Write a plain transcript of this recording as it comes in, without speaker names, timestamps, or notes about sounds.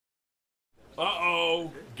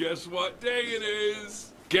Uh-oh, guess what day it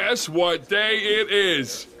is? Guess what day it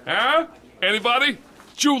is? Huh? Anybody?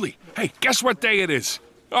 Julie, hey, guess what day it is?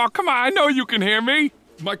 Oh, come on, I know you can hear me.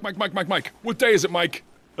 Mike. What day is it, Mike?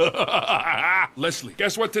 Leslie,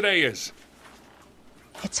 guess what today is?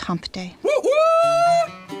 It's hump day. Woo-hoo!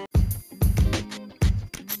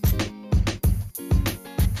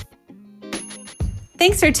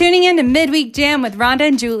 Thanks for tuning in to Midweek Jam with Rhonda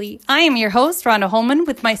and Julie. I am your host, Rhonda Holman,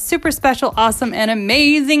 with my super special, awesome, and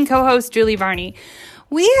amazing co-host, Julie Varney.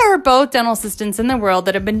 We are both dental assistants in the world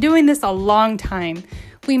that have been doing this a long time.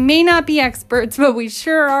 We may not be experts, but we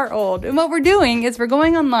sure are old. And what we're doing is we're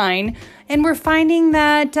going online and we're finding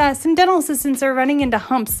that some dental assistants are running into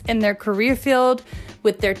humps in their career field,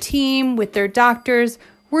 with their team, with their doctors.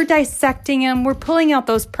 We're dissecting them, we're pulling out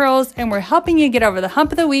those pearls, and we're helping you get over the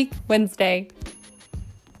hump of the week, Wednesday.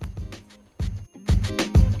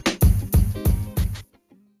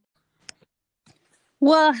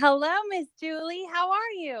 Well, hello, Miss Julie. How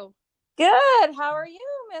are you? Good. How are you,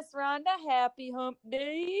 Miss Rhonda? Happy hump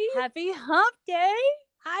day. Happy hump day.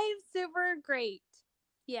 I'm super great.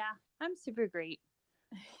 Yeah, I'm super great.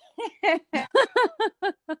 It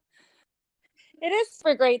is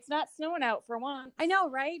super great. It's not snowing out for once. I know,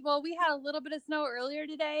 right? Well, we had a little bit of snow earlier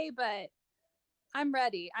today, but I'm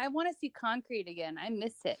ready. I want to see concrete again. I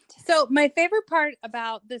miss it. So my favorite part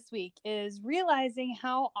about this week is realizing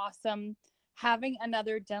how awesome having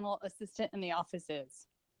another dental assistant in the office is.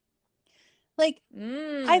 Like,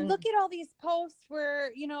 I look at all these posts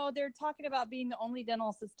where, they're talking about being the only dental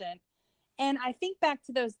assistant. And I think back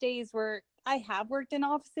to those days where I have worked in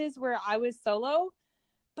offices where I was solo,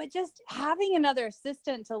 but just having another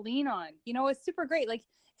assistant to lean on, is super great. Like,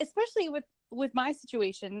 especially with my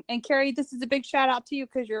situation. And Carrie, this is a big shout out to you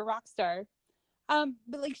because you're a rock star.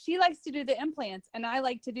 But like, she likes to do the implants and I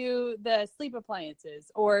like to do the sleep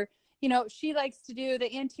appliances, or, she likes to do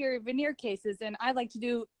the anterior veneer cases and I like to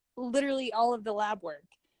do literally all of the lab work.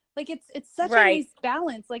 Like, it's such a nice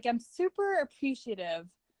balance. Like, I'm super appreciative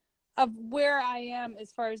of where I am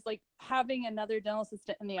as far as like having another dental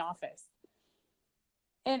assistant in the office.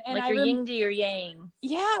 And like your yin to your yang.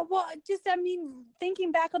 Yeah, well,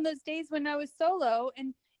 thinking back on those days when I was solo,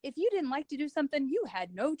 and if you didn't like to do something, you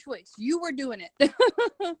had no choice. You were doing it.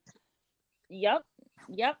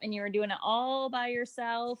 Yep. And you were doing it all by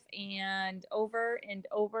yourself and over and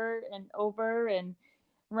over and over and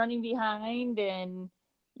running behind. And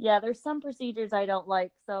yeah, there's some procedures I don't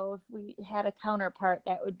like. So if we had a counterpart,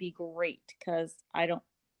 that would be great, because I don't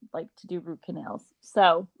like to do root canals.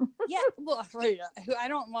 So yeah, well,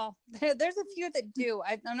 there's a few that do.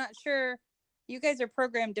 I'm not sure. You guys are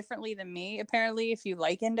programmed differently than me, apparently, if you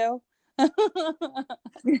like endo.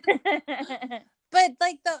 But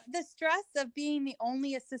like the stress of being the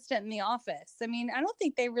only assistant in the office. I mean, I don't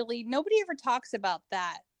think nobody ever talks about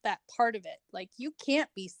that part of it. Like, you can't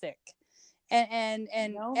be sick. And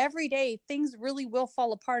no. Every day things really will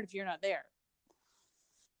fall apart if you're not there.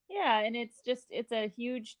 Yeah, and it's a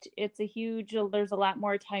huge there's a lot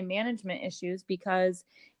more time management issues, because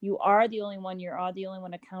you're the only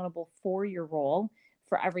one accountable for your role,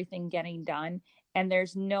 for everything getting done, and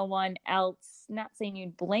there's no one else, not saying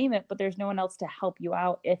you'd blame it, but there's no one else to help you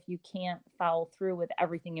out if you can't follow through with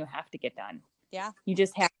everything you have to get done. Yeah. You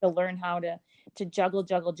just have to learn how to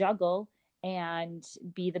juggle and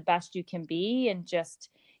be the best you can be, and just,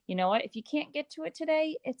 you know what, if you can't get to it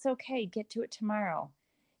today, it's okay, get to it tomorrow.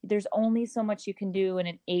 There's only so much you can do in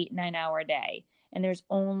an 8-9 hour day. And there's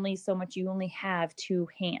only so much, you only have 2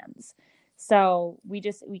 hands. So we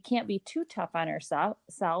can't be too tough on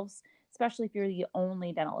ourselves, especially if you're the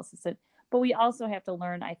only dental assistant. But we also have to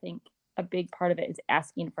learn, I think a big part of it is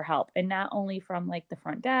asking for help. And not only from like the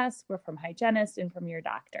front desk, but from hygienist and from your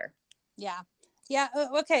doctor. Yeah. Yeah.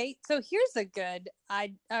 Okay. So here's a good, a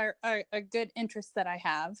good interest that I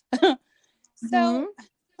have. So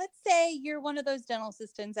let's say you're one of those dental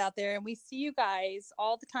assistants out there, and we see you guys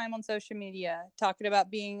all the time on social media talking about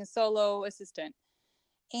being a solo assistant.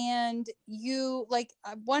 And you, like,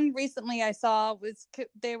 one recently I saw was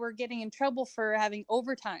they were getting in trouble for having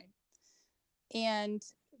overtime. And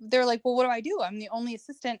they're like, well, what do I do? I'm the only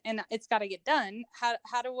assistant and it's got to get done.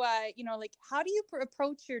 How do I, how do you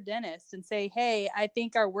approach your dentist and say, hey, I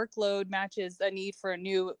think our workload matches a need for a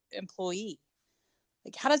new employee?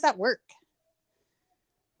 Like, how does that work?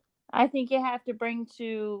 I think you have to bring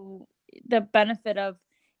to the benefit of,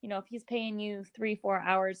 if he's paying you 3-4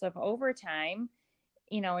 hours of overtime,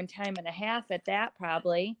 and time and a half at that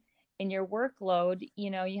probably, in your workload,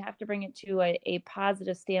 you have to bring it to a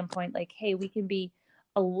positive standpoint. Like, hey, we can be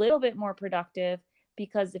a little bit more productive,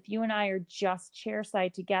 because if you and I are just chair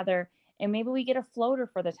side together, and maybe we get a floater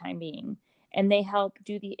for the time being, and they help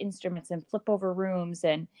do the instruments and flip over rooms.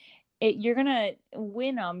 And you're going to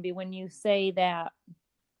win them when you say that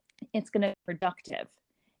it's going to be productive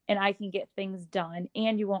and I can get things done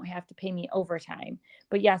and you won't have to pay me overtime.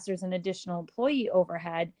 But yes, there's an additional employee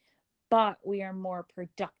overhead, but we are more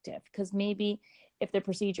productive because maybe if the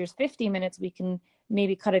procedure is 50 minutes, we can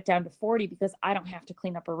maybe cut it down to 40 because I don't have to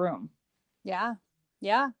clean up a room. Yeah.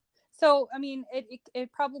 Yeah. So, I mean,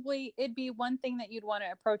 it'd be one thing that you'd want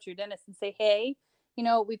to approach your dentist and say, hey,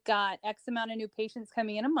 we've got X amount of new patients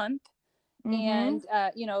coming in a month. And,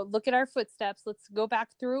 look at our footsteps. Let's go back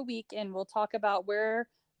through a week and we'll talk about where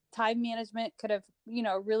time management could have,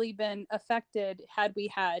 really been affected had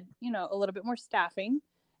we had, a little bit more staffing.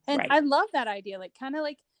 And Right. I love that idea, like kind of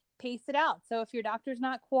like pace it out. So if your doctor's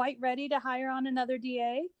not quite ready to hire on another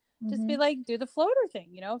DA, just be like, do the floater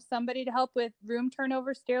thing, somebody to help with room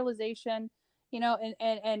turnover, sterilization,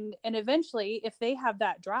 and eventually if they have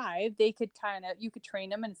that drive, they could you could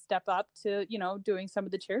train them and step up to, doing some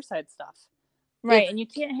of the chairside stuff. Right. And you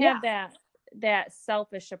can't have that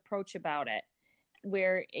selfish approach about it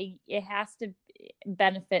where it has to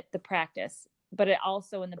benefit the practice, but it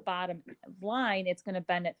also in the bottom line, it's going to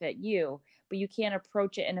benefit you, but you can't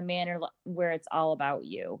approach it in a manner where it's all about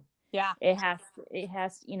you. Yeah. It has,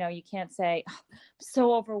 you can't say, oh, I'm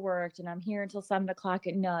so overworked and I'm here until 7 o'clock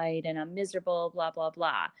at night and I'm miserable, blah, blah,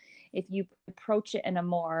 blah. If you approach it in a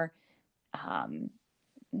more,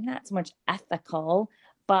 not so much ethical,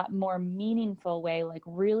 but more meaningful way, like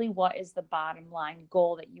really what is the bottom line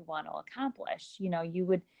goal that you want to accomplish? You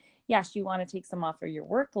would, yes, you want to take some off of your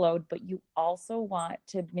workload, but you also want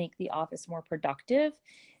to make the office more productive,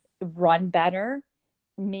 run better.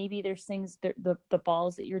 Maybe there's things, the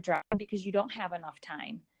balls that you're dropping because you don't have enough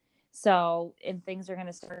time. So, and things are going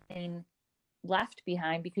to start being left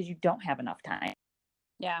behind because you don't have enough time.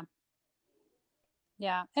 Yeah.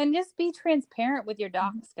 Yeah. And just be transparent with your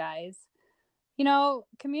docs, guys.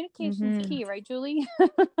 Communication's key, right, Julie?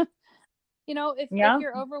 If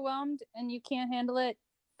you're overwhelmed and you can't handle it,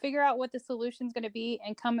 figure out what the solution's going to be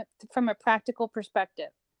and come from a practical perspective.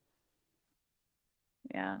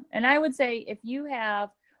 Yeah. And I would say if you have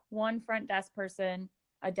one front desk person,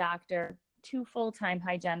 a doctor, 2 full-time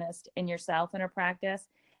hygienists, and yourself in a practice,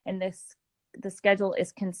 and the schedule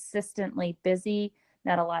is consistently busy,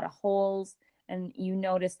 not a lot of holes, and you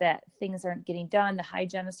notice that things aren't getting done, the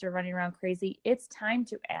hygienists are running around crazy, it's time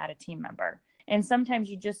to add a team member. And sometimes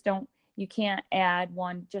you can't add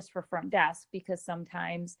one just for front desk because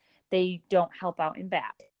sometimes they don't help out in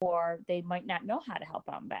back, or they might not know how to help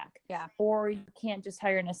out in back. Yeah. Or you can't just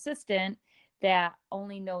hire an assistant that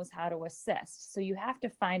only knows how to assist. So you have to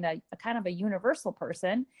find a kind of a universal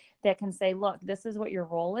person that can say, look, this is what your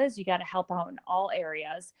role is. You got to help out in all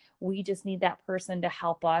areas. We just need that person to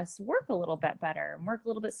help us work a little bit better and work a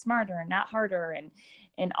little bit smarter and not harder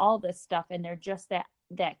and all this stuff. And they're just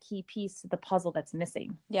that key piece of the puzzle that's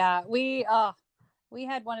missing. Yeah. We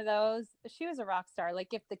had one of those. She was a rock star.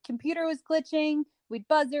 Like if the computer was glitching, we'd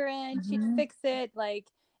buzz her in, she'd fix it. Like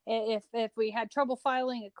if we had trouble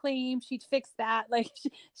filing a claim, she'd fix that. Like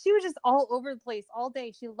she was just all over the place all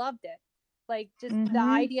day. She loved it. Like just the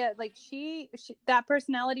idea, like she that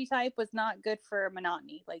personality type was not good for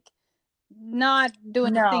monotony. Like not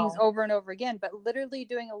doing things over and over again, but literally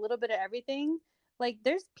doing a little bit of everything. Like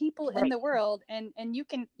there's people in the world and you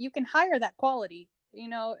can hire that quality.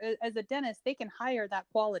 As a dentist, they can hire that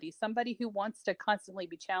quality, somebody who wants to constantly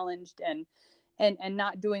be challenged and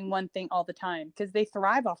not doing one thing all the time, because they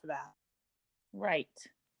thrive off of that. Right.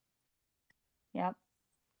 Yep.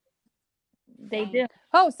 They do.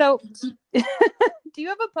 Oh, so do you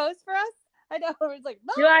have a post for us? I know it's like,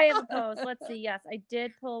 do I have a post? Let's see. Yes, I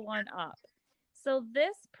did pull one up. So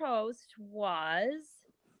this post was,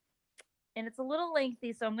 and it's a little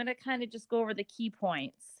lengthy, so I'm going to kind of just go over the key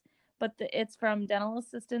points. But it's from Dental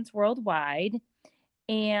Assistants Worldwide.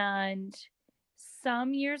 And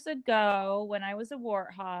some years ago, when I was a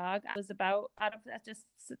warthog, I was about out of just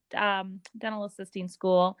dental assisting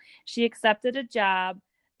school. She accepted a job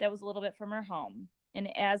that was a little bit from her home. And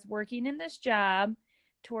as working in this job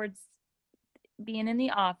towards being in the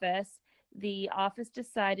office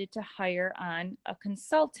decided to hire on a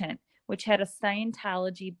consultant, which had a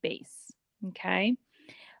Scientology base. Okay.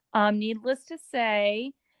 Needless to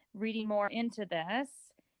say, reading more into this,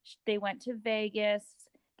 they went to Vegas.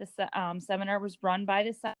 The seminar was run by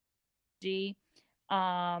the Scientology,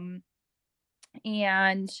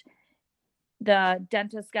 and the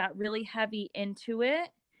dentist got really heavy into it,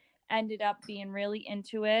 ended up being really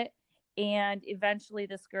into it, and eventually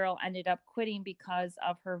this girl ended up quitting because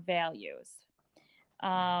of her values.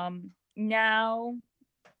 Now,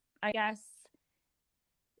 I guess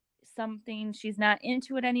something, she's not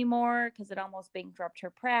into it anymore because it almost bankrupted her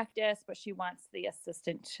practice, but she wants the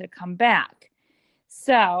assistant to come back.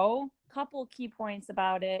 So a couple key points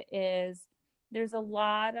about it is there's a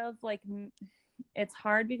lot of it's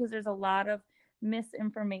hard because there's a lot of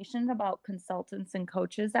misinformation about consultants and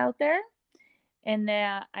coaches out there. And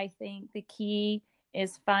that I think the key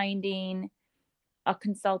is finding a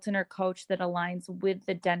consultant or coach that aligns with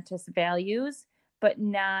the dentist's values, but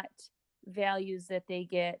not values that they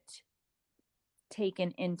get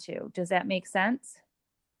taken into. Does that make sense?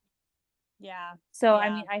 Yeah. So, Yeah. I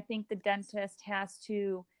mean, I think the dentist has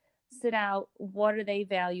to sit out. What do they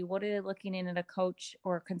value? What are they looking in a coach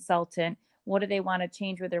or a consultant? What do they want to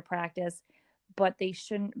change with their practice? But they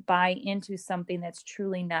shouldn't buy into something that's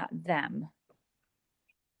truly not them.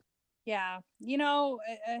 Yeah.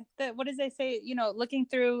 What does they say? Looking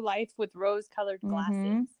through life with rose-colored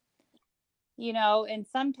glasses. Mhm. And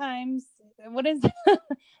sometimes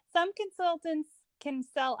some consultants can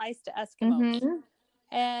sell ice to Eskimos. Mhm.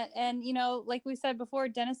 And like we said before,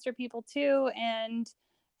 dentists are people too, and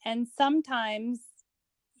sometimes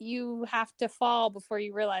you have to fall before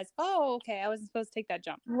you realize, oh, okay, I wasn't supposed to take that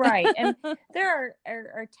jump. Right. And there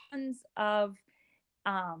are tons of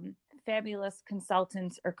fabulous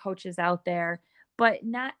consultants or coaches out there, but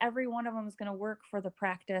not every one of them is going to work for the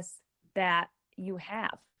practice that you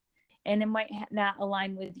have. And it might not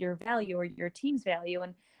align with your value or your team's value.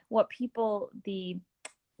 And what the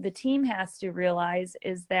team has to realize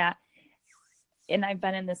is that, and I've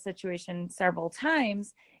been in this situation several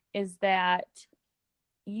times, is that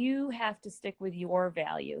you have to stick with your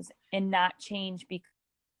values and not change because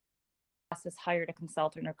has hired a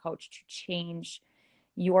consultant or coach to change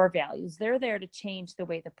your values. They're there to change the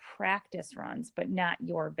way the practice runs, but not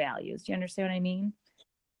your values. Do you understand what I mean?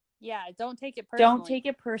 Yeah, don't take it personally. Don't take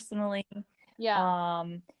it personally. Yeah.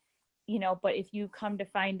 But if you come to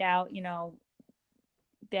find out,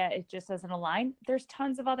 that it just doesn't align, there's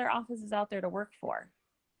tons of other offices out there to work for.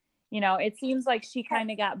 It seems like she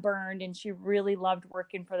kind of got burned and she really loved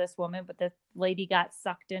working for this woman, but the lady got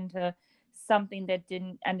sucked into something that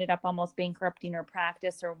ended up almost bankrupting her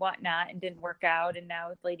practice or whatnot and didn't work out. And now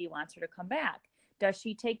the lady wants her to come back. Does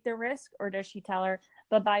she take the risk or does she tell her,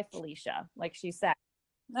 bye-bye, Felicia, like she said?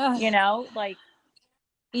 Yeah.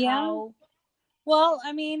 How... Well,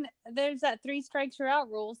 I mean, there's that 3 strikes you're out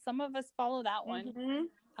rule. Some of us follow that one.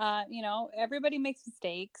 Mm-hmm. Everybody makes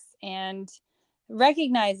mistakes, and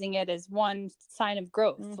recognizing it as one sign of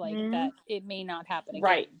growth, like that it may not happen again.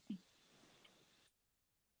 Right.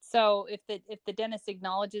 So if the dentist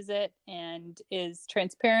acknowledges it and is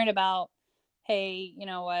transparent about, hey, you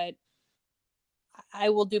know what, I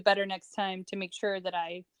will do better next time to make sure that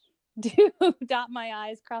I do dot my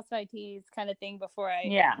I's, cross my T's kind of thing before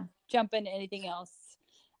I jump into anything else.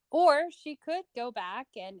 Or she could go back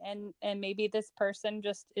and maybe this person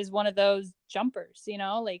just is one of those jumpers,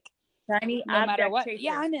 like tiny no matter what. chasers.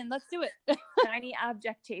 Yeah, I'm in. Let's do it. Tiny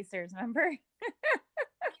object chasers, remember?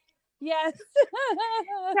 Yes.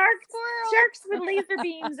 Sharks with laser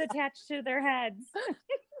beams attached to their heads.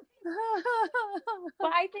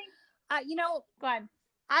 But I think, go on.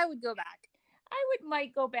 I would go back.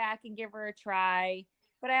 Might go back and give her a try,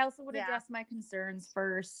 but I also would address my concerns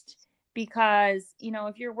first because,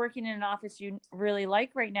 if you're working in an office you really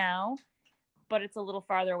like right now, but it's a little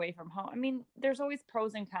farther away from home. I mean, there's always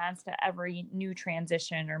pros and cons to every new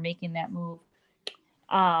transition or making that move,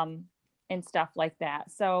 and stuff like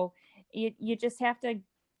that. So you just have to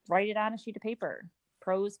write it on a sheet of paper.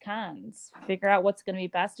 Pros, cons, figure out what's going to be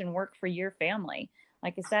best and work for your family.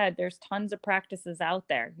 Like I said, there's tons of practices out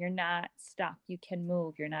there. You're not stuck. You can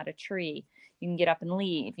move. You're not a tree. You can get up and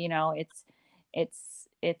leave. There's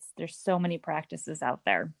so many practices out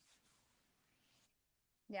there.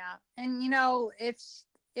 Yeah. And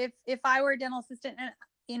if I were a dental assistant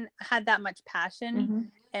and had that much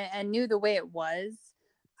passion and knew the way it was,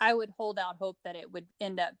 I would hold out hope that it would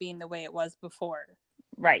end up being the way it was before.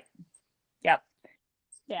 Right. Yep.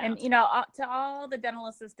 Yeah. And, to all the dental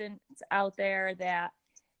assistants out there that,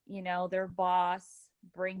 their boss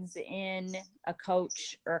brings in a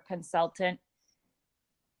coach or a consultant,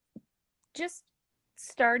 just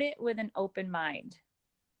start it with an open mind.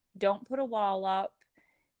 Don't put a wall up.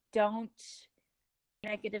 Don't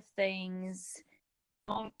negative things.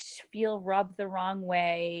 Don't feel rubbed the wrong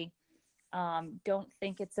way. Don't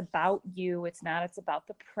think it's about you. It's not. It's about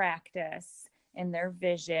the practice and their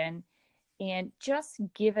vision. And just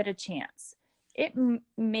give it a chance.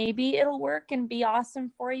 Maybe it'll work and be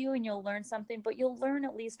awesome for you and you'll learn something, but you'll learn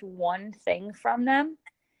at least one thing from them.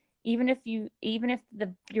 Even if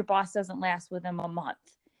your boss doesn't last with them a month,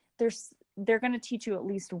 they're going to teach you at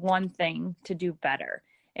least one thing to do better.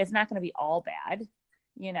 It's not going to be all bad,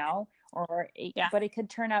 but it could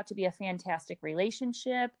turn out to be a fantastic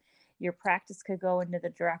relationship. Your practice could go into the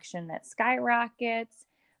direction that skyrockets.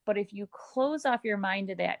 But if you close off your mind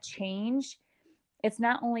to that change, it's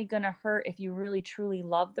not only going to hurt if you really truly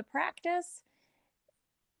love the practice,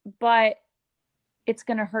 but it's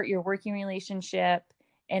going to hurt your working relationship.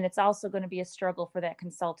 And it's also going to be a struggle for that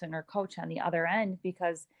consultant or coach on the other end,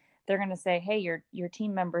 because they're going to say, hey, your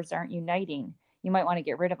team members aren't uniting. You might want to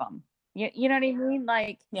get rid of them. You know what I mean?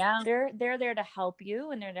 Like, they're there to help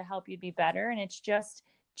you, and they're to help you be better. And it's just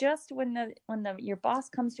when your boss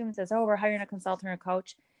comes to you and says, oh, we're hiring a consultant or a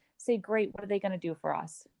coach, say, great, what are they going to do for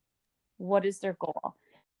us? What is their goal?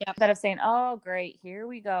 Instead of saying, oh, great, here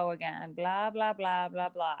we go again, blah, blah, blah, blah,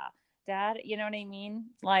 blah. Dad, you know what I mean?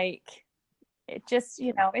 Like, it just,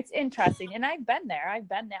 it's interesting. And I've been there. I've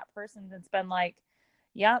been that person that's been like,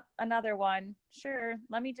 yep, another one. Sure,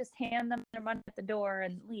 let me just hand them their money at the door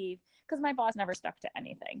and leave, because my boss never stuck to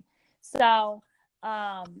anything. So,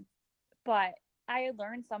 but I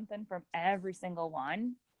learned something from every single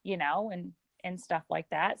one, and stuff like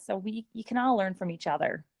that. So you can all learn from each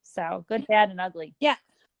other. So good, bad, and ugly. Yeah.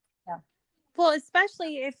 Well,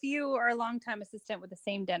 especially if you are a longtime assistant with the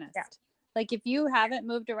same dentist. Yeah. Like, if you haven't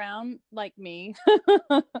moved around like me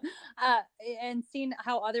and seen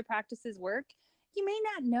how other practices work, you may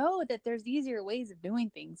not know that there's easier ways of doing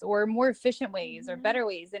things, or more efficient ways, or better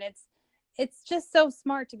ways. And it's just so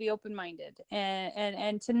smart to be open-minded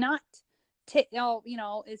and to not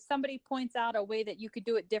if somebody points out a way that you could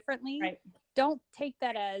do it differently, don't take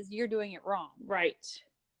that as you're doing it wrong. Right.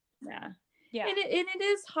 Yeah. And it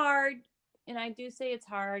is hard. And I do say it's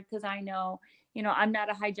hard because I know, I'm not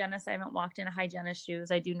a hygienist. I haven't walked in a hygienist's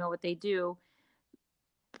shoes. I do know what they do.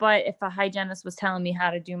 But if a hygienist was telling me how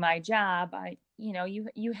to do my job,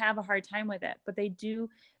 you have a hard time with it. But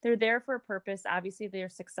they're there for a purpose. Obviously, they're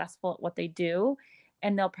successful at what they do,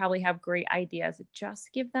 and they'll probably have great ideas.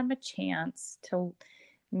 Just give them a chance to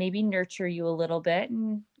maybe nurture you a little bit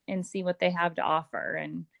and see what they have to offer.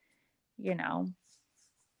 And,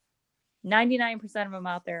 99% of them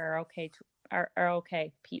out there are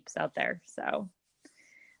okay peeps out there. So.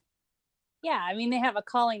 Yeah. I mean, they have a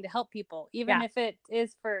calling to help people, even if it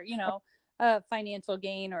is for, a financial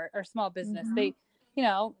gain or small business.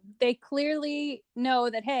 They clearly know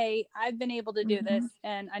that, hey, I've been able to do this,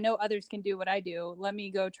 and I know others can do what I do. Let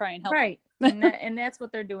me go try and help. Right. and that's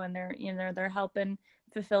what they're doing. They're helping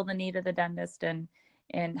fulfill the need of the dentist and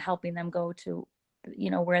helping them go to,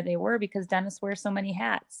 where they were, because dentists wear so many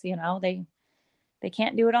hats. They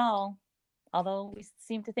can't do it all, although we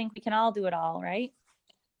seem to think we can all do it all, right?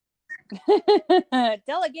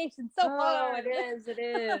 Delegation so hard.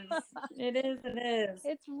 It is.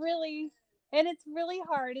 It's really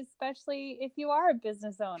hard, especially if you are a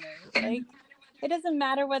business owner. Like, it doesn't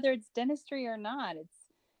matter whether it's dentistry or not.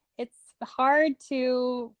 It's hard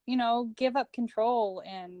to, give up control.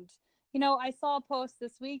 And, I saw a post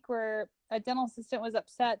this week where a dental assistant was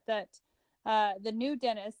upset that the new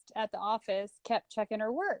dentist at the office kept checking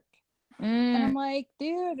her work. And I'm like,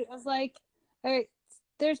 dude, I was like, all right,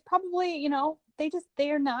 there's probably,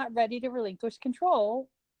 they are not ready to relinquish control,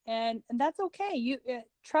 and that's okay.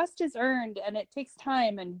 Trust is earned, and it takes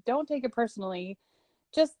time, and don't take it personally.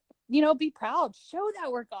 Just, be proud, show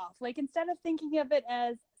that work off. Like, instead of thinking of it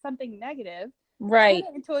as something negative, right,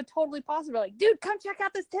 turn it into a totally positive, like, dude, come check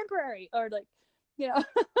out this temporary, or like,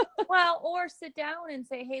 well, or sit down and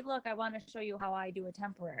say, hey, look, I want to show you how I do a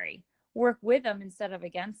temporary. Work with them instead of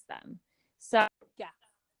against them. So yeah.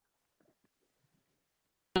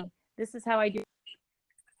 This is how I do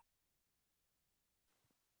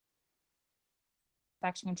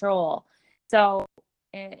infection control. So,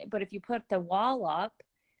 but if you put the wall up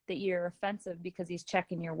that you're offensive because he's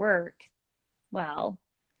checking your work, well,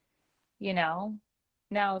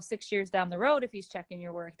 now 6 years down the road, if he's checking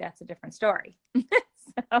your work, that's a different story.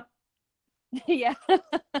 So, yeah.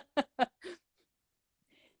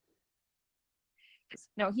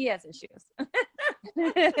 No, he has issues.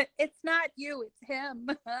 It's not you, it's him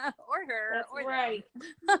or her. That's or right.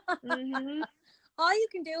 All you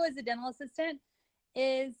can do as a dental assistant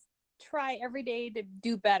is try every day to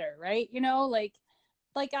do better, right?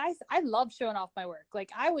 Like I love showing off my work.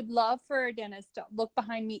 Like, I would love for a dentist to look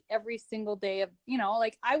behind me every single day of,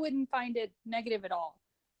 like, I wouldn't find it negative at all.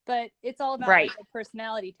 But it's all about like, the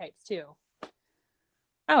personality types too.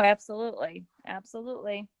 Oh, absolutely.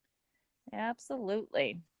 Absolutely.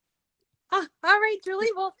 All right, Julie.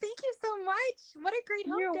 Well, thank you so much. What a great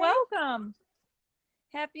hump day. You're welcome.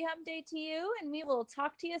 Happy hump day to you, and we will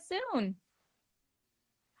talk to you soon.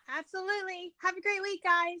 Absolutely. Have a great week,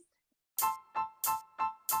 guys.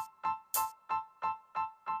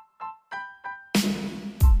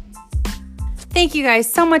 Thank you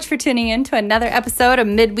guys so much for tuning in to another episode of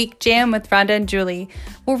Midweek Jam with Rhonda and Julie,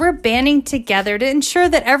 where we're banding together to ensure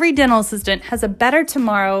that every dental assistant has a better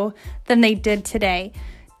tomorrow than they did today.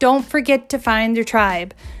 Don't forget to find your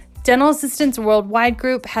tribe. Dental Assistants Worldwide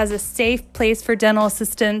Group has a safe place for dental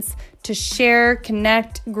assistants to share,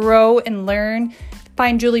 connect, grow, and learn.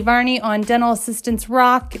 Find Julie Varney on Dental Assistants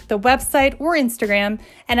Rock, the website, or Instagram.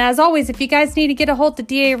 And as always, if you guys need to get a hold of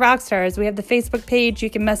DA Rockstars, we have the Facebook page. You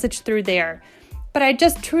can message through there. But I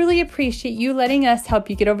just truly appreciate you letting us help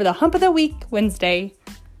you get over the hump of the week, Wednesday.